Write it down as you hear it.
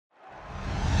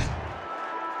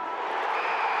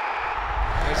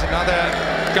It's another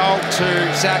goal to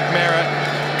Zach Merrett.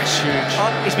 It's huge.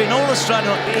 He's been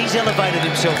All-Australian. He's elevated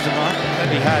himself tonight.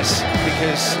 And he has,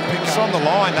 because it's on the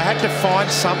line. They had to find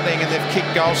something, and they've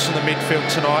kicked goals from the midfield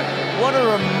tonight. What a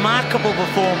remarkable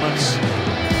performance.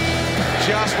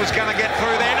 Just was going to get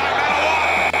through there, no matter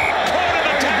what. Caught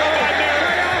in the tackle by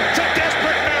Merrett. It's a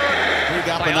desperate Merrett. Big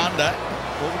up and under.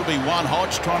 Ball to be one.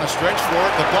 Hodge trying to stretch for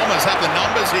it. The Bombers have the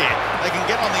numbers here. They can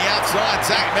get on the outside.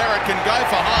 Zach Merrett can go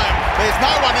for home. There's no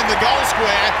one in the goal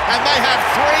square, and they have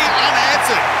 3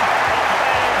 unanswered.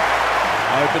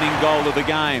 Opening goal of the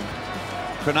game.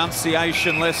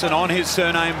 Pronunciation lesson on his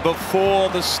surname before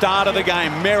the start of the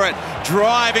game. Merrett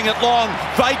driving it long.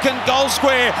 Vacant goal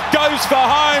square. Goes for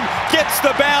home. Gets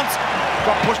the bounce.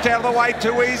 Got pushed out of the way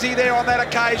too easy there on that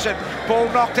occasion. Ball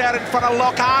knocked out in front of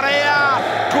Lockhart here.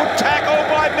 Good tackle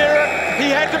by Merrett. He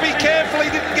had to be careful. He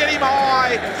didn't get him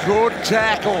high. Good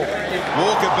tackle.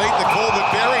 Walker beat the call, but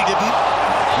Berry didn't.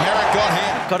 Merrett got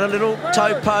him. Got a little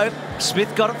toe poke.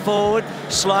 Smith got it forward.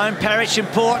 Sloan, Parrish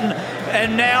important.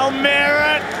 And now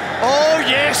Merrett. Oh,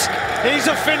 yes. He's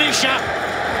a finisher.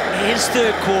 His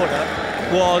third quarter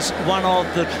was one of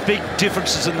the big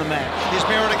differences in the match. Here's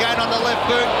Merrett again on the left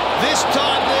boot. This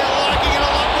time they're liking it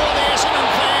a lot more, the Essendon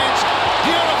fans.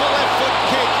 Beautiful left foot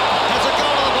kick. That's a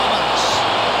goal of the Bombers.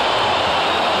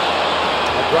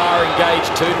 McGrath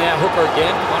engaged too. Now Hooker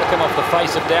again. Might have come off the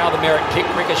face of Dow. The Merrett kick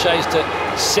ricochets to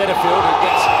Setterfield, who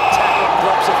gets tackled,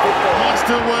 drops a football. Wants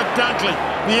to work Dunkley,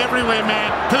 the everywhere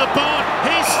man, to the board.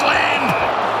 He's slammed.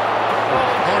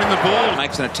 Holding the ball.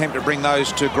 Makes an attempt to bring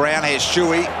those to ground. Here's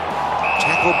Shuey.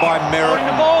 Tackled by Merrett.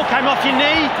 The ball came off your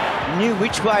knee. Knew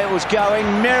which way it was going.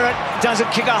 Merrett doesn't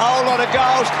kick a whole lot of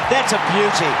goals. That's a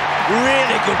beauty.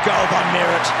 Really good goal by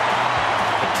Merrett.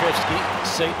 Petrevsky,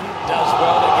 Seaton does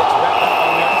well, then gets wrapped up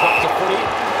on that, drops a footy.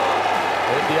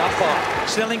 There'd be umpire.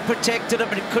 Snelling protected it,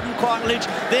 but it couldn't quite reach.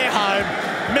 They're home.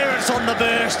 Merrett's on the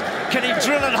burst. Can he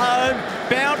drill it home?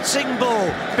 Bouncing ball.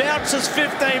 Bounces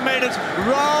 15 metres.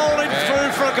 Rolling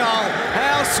through for a goal.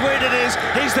 How sweet it is.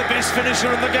 He's the best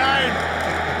finisher in the game.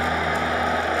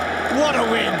 What a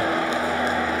win.